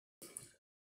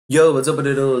Yo, what's up,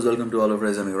 potatoes? Welcome to all of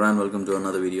us. I'm Iran. Welcome to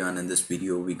another video, and in this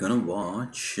video, we're gonna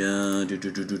watch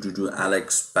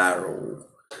Alex Sparrow.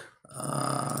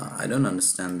 I don't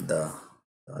understand the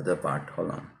other part.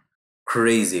 Hold on.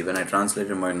 Crazy. When I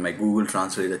translated my Google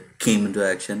Translator came into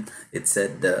action, it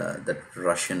said that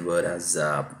Russian word as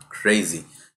crazy,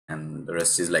 and the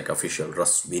rest is like official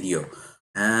Rus video.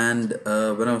 And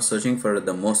when I was searching for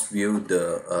the most viewed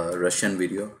Russian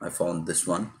video, I found this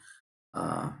one.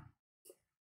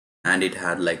 And it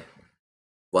had like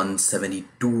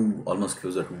 172, almost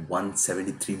closer to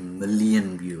 173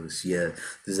 million views. Yeah,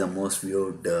 this is the most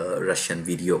viewed Russian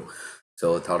video.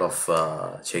 So I thought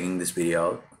of checking this video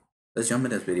out. Let's jump in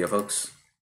this video, folks.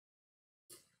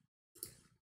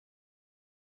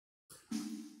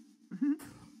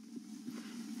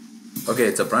 Okay,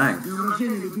 it's a prank.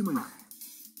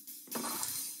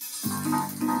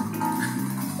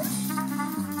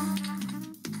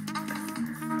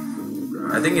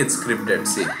 I think it's scripted,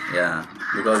 see, yeah,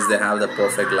 because they have the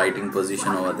perfect lighting position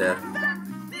over there.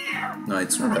 No,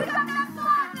 it's not that.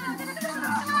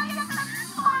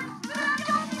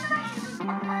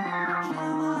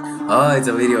 Oh, it's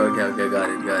a video, okay, got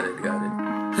it.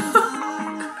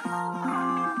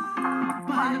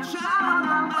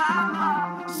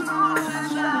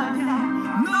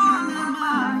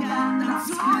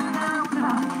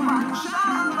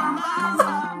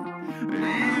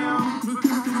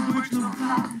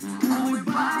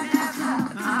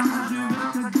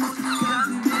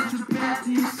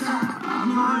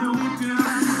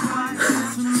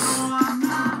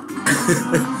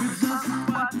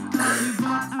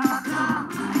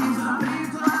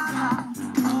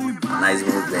 Nice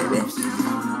move, baby.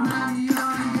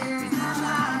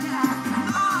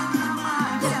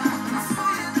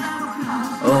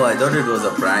 Oh, I thought it was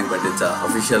a prank, but it's an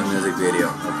official music video.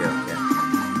 Okay.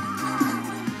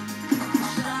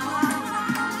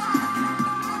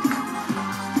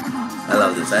 I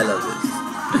love this.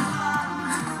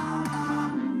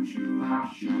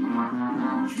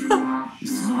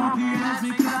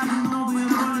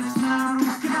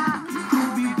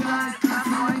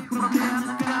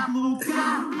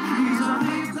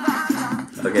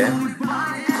 Okay.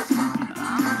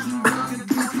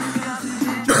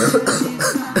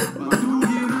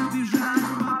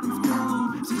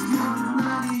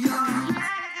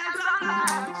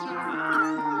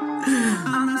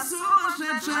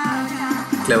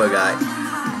 Clever guy.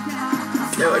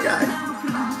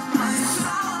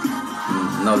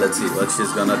 Now let's see what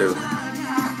she's gonna do.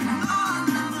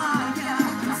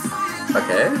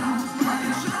 Okay.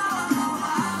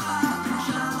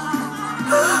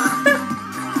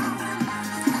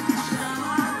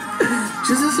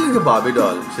 She's just like a Barbie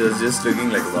doll. She's just looking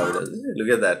like a Barbie doll.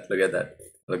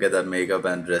 Look at that makeup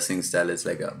and dressing style. It's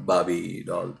like a Barbie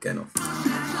doll kind of.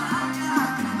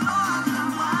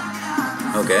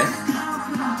 Okay.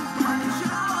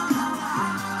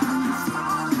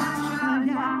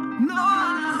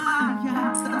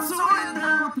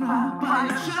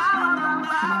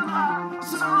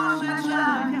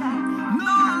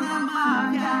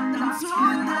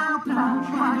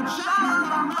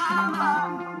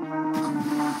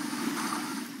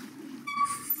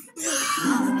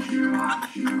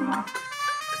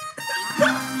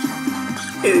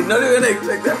 He did not even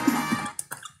expect that.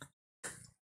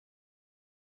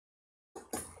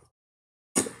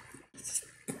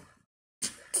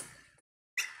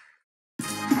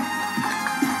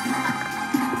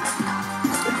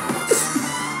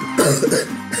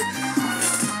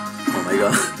 Oh my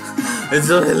god, it's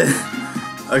so hilarious.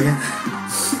 Okay,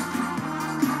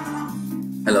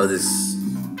 I love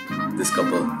this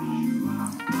couple.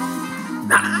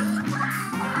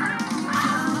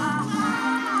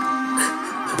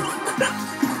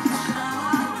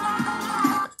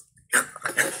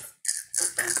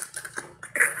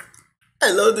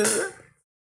 I love this.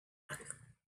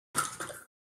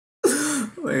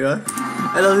 Oh my god,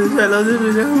 I love this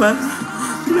video, man.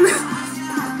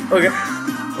 Okay,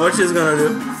 what she's gonna do?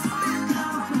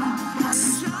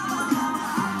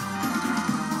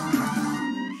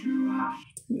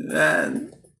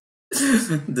 Man, this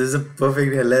is a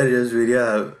perfect, hilarious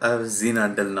video I've seen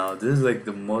until now. This is like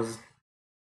the most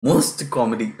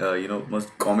comedy,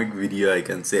 most comic video I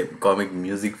can say, comic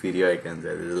music video I can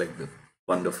say. This is like the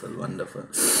wonderful,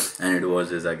 and it was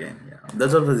this again. Yeah,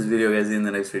 that's all for this video, guys. In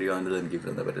the next video, until then, keep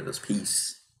on the potatoes.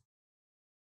 Peace.